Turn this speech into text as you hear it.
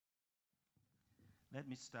Let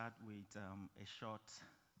me start with a short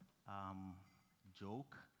um,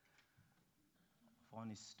 joke,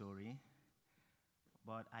 funny story,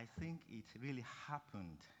 but I think it really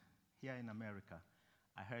happened here in America.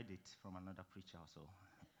 I heard it from another preacher also.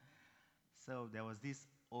 So there was this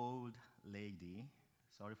old lady,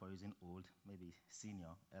 sorry for using old, maybe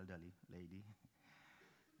senior, elderly lady,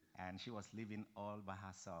 and she was living all by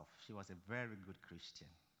herself. She was a very good Christian.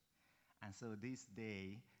 And so this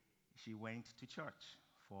day, she went to church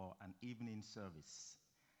for an evening service.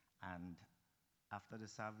 And after the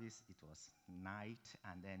service, it was night,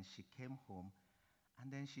 and then she came home,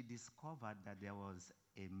 and then she discovered that there was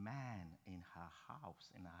a man in her house,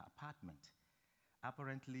 in her apartment.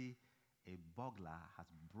 Apparently, a burglar has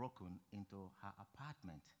broken into her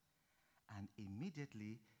apartment, and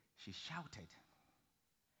immediately she shouted.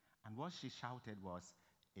 And what she shouted was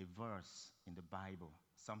a verse in the Bible,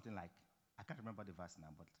 something like, I can't remember the verse now,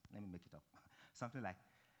 but let me make it up. Something like,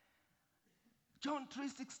 John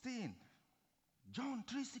 3:16, John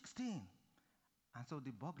 3:16. And so the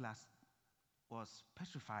burglar was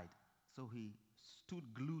petrified, so he stood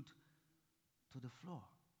glued to the floor,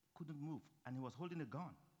 couldn't move, and he was holding a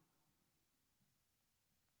gun.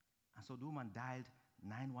 And so the woman dialed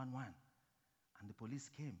 911, and the police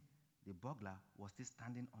came. The burglar was still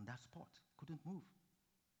standing on that spot, couldn't move.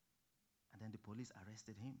 And then the police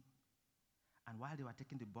arrested him. And while they were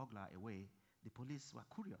taking the burglar away, the police were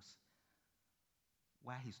curious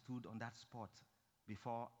why he stood on that spot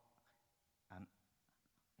before an,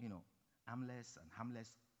 armless and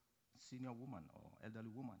harmless senior woman or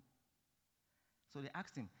elderly woman. So they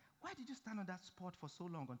asked him, why did you stand on that spot for so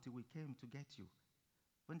long until we came to get you?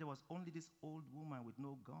 When there was only this old woman with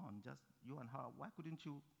no gun, just you and her, why did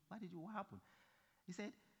you, what happened? He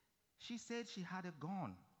said, she said she had a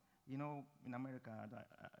gun. You know, in America,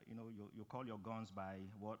 you call your guns by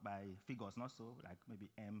figures, not so, like maybe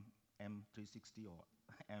M360 or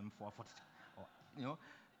M440, or,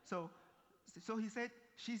 So he said,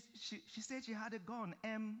 she said she had a gun,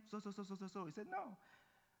 so. He said, no.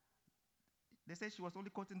 They said she was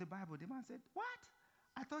only quoting the Bible. The man said, what?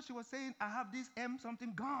 I thought she was saying, I have this M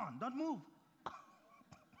something gun, don't move.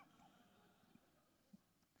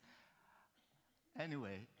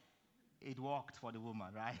 Anyway, it worked for the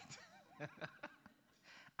woman, right?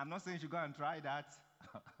 I'm not saying you should go and try that.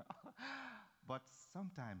 But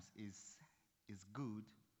sometimes it's good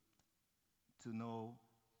to know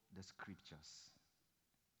the scriptures.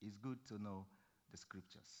 It's good to know the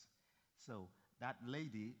scriptures. So that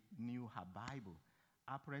lady knew her Bible.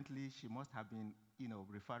 Apparently, she must have been,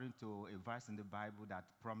 referring to a verse in the Bible that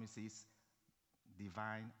promises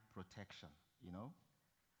divine protection,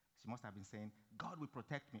 She must have been saying, God will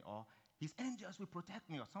protect me, or his angels will protect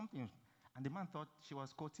me, or something. And the man thought she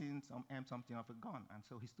was quoting something of a gun, and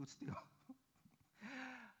so he stood still.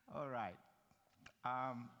 All right.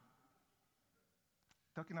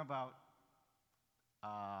 Talking about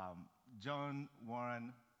John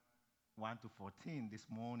 1 to 14 this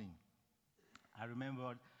morning. I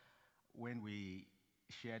remembered when we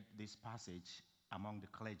shared this passage among the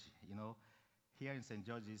clergy. Here in St.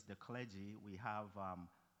 George's, the clergy, we have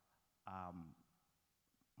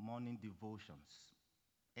morning devotions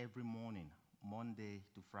every morning, Monday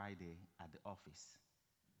to Friday at the office,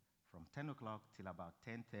 from 10 o'clock till about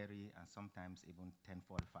 10:30 and sometimes even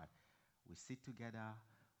 10:45. We sit together,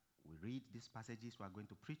 we read these passages we are going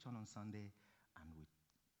to preach on Sunday, and we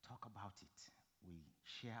talk about it. We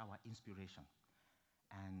share our inspiration.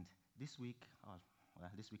 And this week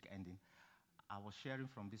ending, I was sharing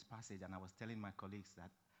from this passage, and I was telling my colleagues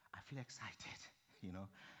that I feel excited,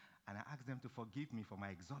 and I asked them to forgive me for my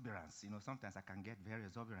exuberance. Sometimes I can get very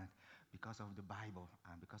exuberant because of the Bible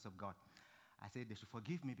and because of God. I said they should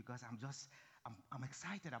forgive me because I'm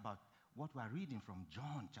excited about what we're reading from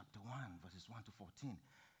John chapter 1, verses 1 to 14.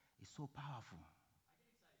 It's so powerful.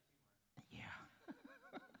 Yeah.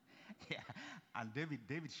 Yeah. And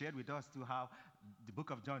David shared with us too how the book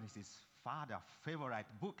of John is his father's favorite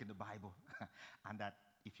book in the Bible. And that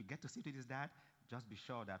if you get to sit with his dad, just be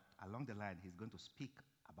sure that along the line he's going to speak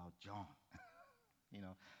about John.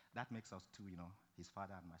 That makes us two, his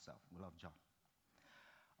father and myself. We love John.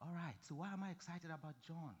 All right, so why am I excited about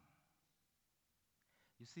John?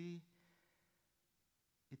 You see,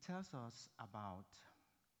 it tells us about,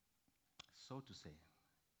 so to say,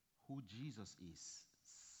 who Jesus is,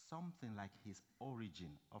 something like his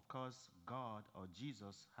origin. Of course, God or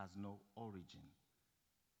Jesus has no origin.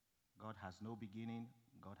 God has no beginning,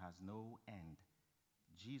 God has no end.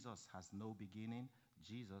 Jesus has no beginning,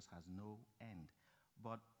 Jesus has no end.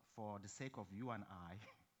 But for the sake of you and I,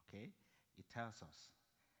 okay, it tells us,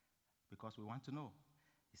 because we want to know.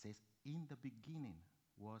 It says, in the beginning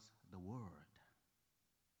was the Word,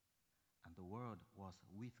 and the Word was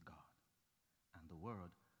with God, and the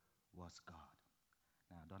Word was God.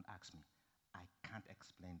 Now, don't ask me. I can't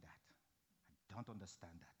explain that. I don't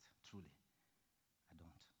understand that, truly. I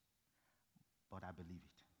don't. But I believe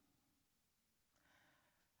it.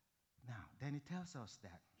 Now, then it tells us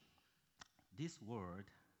that this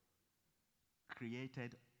Word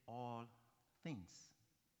created all things.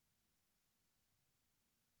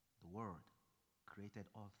 The Word created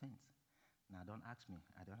all things. Now, don't ask me.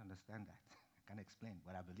 I don't understand that. I can't explain,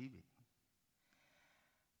 but I believe it.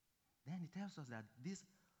 Then it tells us that this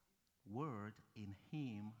Word in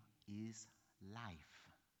Him is life.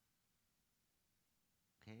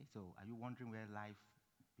 Okay, so are you wondering where life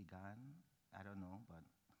began? I don't know, but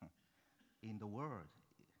in the Word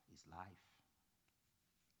is life.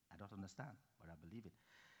 I don't understand, but I believe it.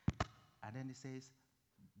 And then it says,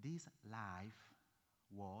 this life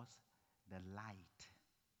was the light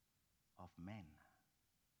of men.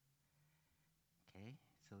 Okay,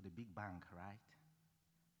 so the Big Bang, right?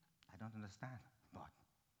 I don't understand, but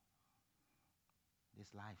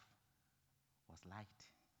this life was light,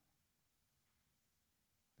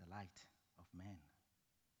 the light of men.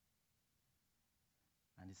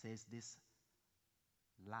 And it says this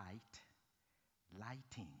light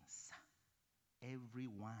lightens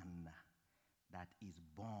everyone that is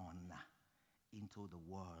born into the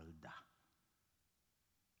world.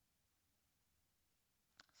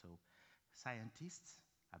 So scientists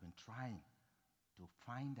have been trying to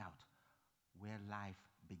find out where life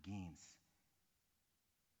begins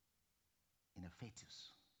in a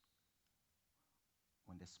fetus.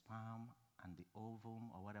 When the sperm and the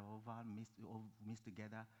ovum or whatever mix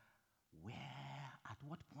together, at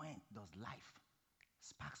what point does life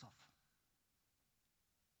sparks off?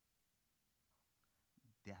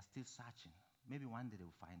 They are still searching. Maybe one day they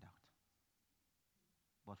will find out.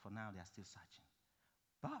 But for now, they are still searching.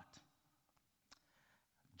 But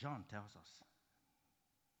John tells us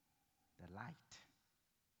the life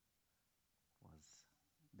was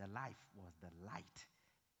the light.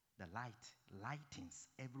 The light lightens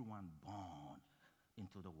everyone born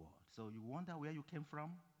into the world. So you wonder where you came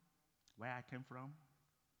from? Where I came from?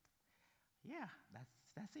 Yeah,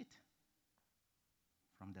 that's it.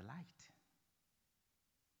 From the light.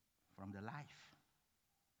 From the life.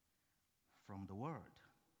 From the Word.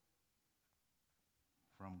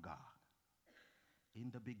 From God.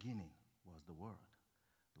 In the beginning was the Word.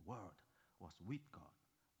 The Word was with God.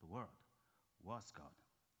 The Word was God.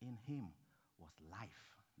 In Him was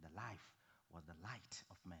life. The life was the light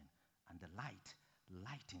of men. And the light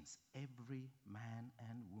lightens every man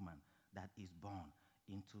and woman that is born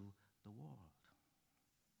into the world.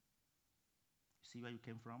 You see where you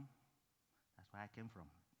came from? That's where I came from.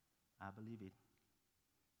 I believe it.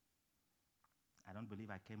 I don't believe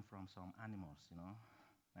I came from some animals, Nah.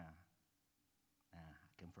 I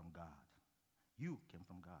came from God. You came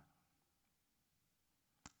from God.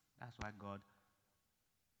 That's why God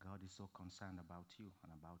is so concerned about you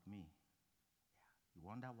and about me. Yeah. You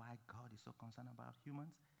wonder why God is so concerned about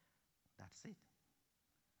humans? That's it.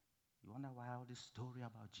 You wonder why all this story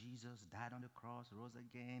about Jesus died on the cross, rose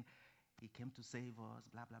again, He came to save us,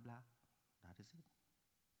 blah, blah, blah. That is it.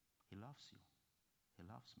 He loves you. He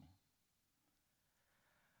loves me.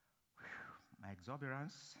 Whew. My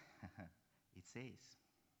exuberance, it says,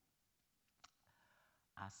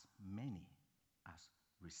 as many as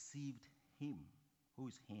received Him. Who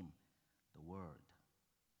is Him? The Word,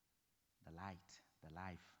 the light, the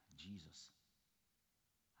life, Jesus.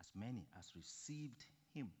 As many as received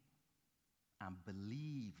Him and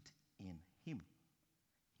believed in Him,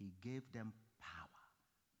 He gave them power.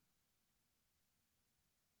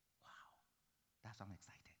 Wow, that's why I'm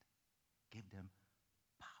excited. Gave them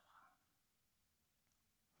power.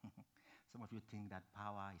 Some of you think that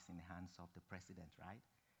power is in the hands of the president, right?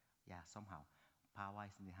 Yeah, somehow. Power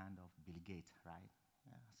is in the hand of Bill Gates, right?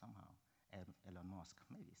 Yeah, somehow. Elon Musk,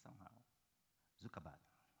 maybe somehow. Zuckerberg.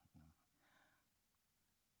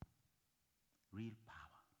 Real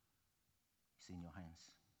power is in your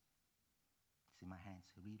hands. It's in my hands.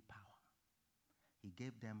 Real power. He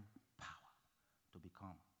gave them power to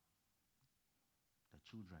become the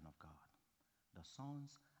children of God, the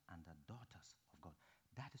sons and the daughters of God.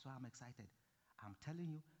 That is why I'm excited. I'm telling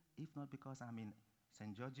you, if not because I'm in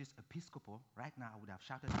St. George's Episcopal, right now I would have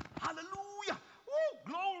shouted, hallelujah! Woo!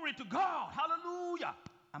 Glory to God! Hallelujah!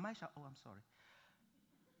 Am I shouting? Oh, I'm sorry.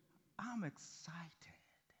 I'm excited.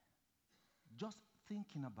 Just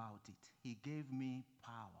thinking about it, He gave me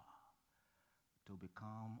power to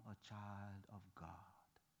become a child of God.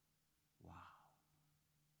 Wow.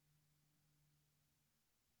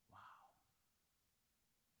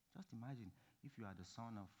 Just imagine if you are the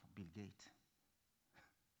son of Bill Gates.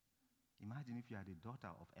 Imagine if you are the daughter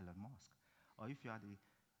of Elon Musk, or if you are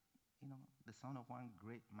the son of one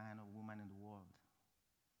great man or woman in the world.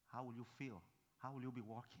 How will you feel? How will you be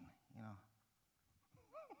walking?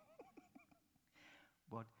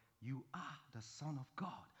 But you are the son of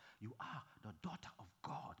God. You are the daughter of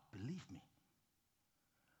God. Believe me.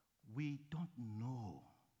 We don't know.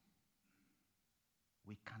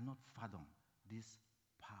 We cannot fathom this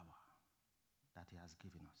power that He has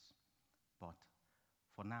given us. But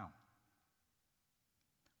for now,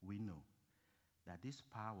 we know that this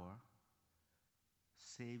power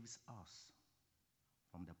saves us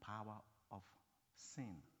from the power of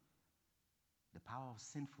sin, the power of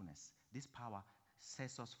sinfulness. This power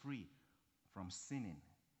sets us free from sinning,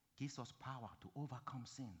 gives us power to overcome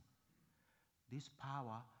sin. This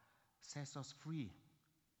power sets us free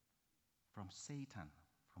from Satan,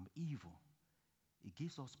 from evil. It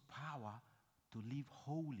gives us power to live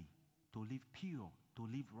holy, to live pure, to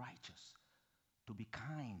live righteous, to be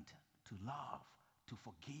kind, to love, to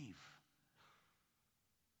forgive.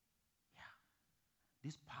 Yeah.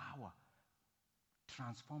 This power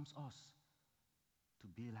transforms us to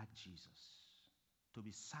be like Jesus, to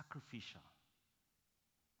be sacrificial,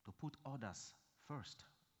 to put others first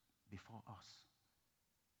before us.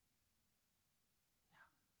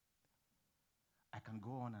 Yeah. I can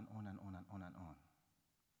go on and on and on and on and on.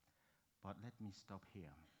 But let me stop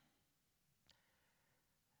here.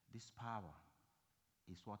 This power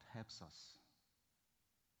is what helps us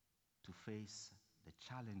to face the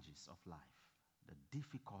challenges of life, the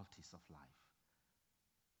difficulties of life,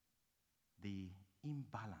 the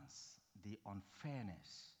imbalance, the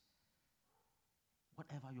unfairness,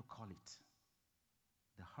 whatever you call it,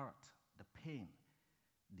 the hurt, the pain,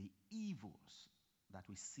 the evils that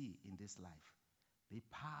we see in this life. The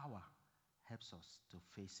power helps us to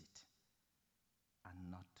face it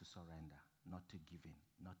and not to surrender, not to give in,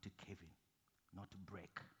 not to cave in, not to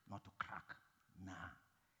break, not to crack. Nah.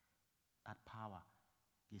 That power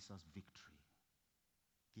gives us victory,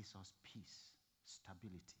 gives us peace,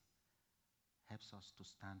 stability, helps us to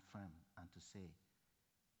stand firm and to say,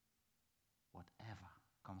 whatever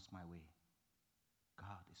comes my way,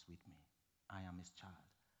 God is with me. I am His child.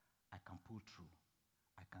 I can pull through.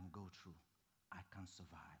 I can go through. I can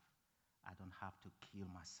survive. I don't have to kill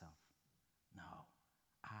myself. No,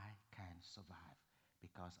 I can survive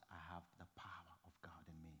because I have the power of God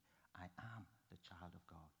in me. I am the child of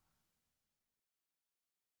God.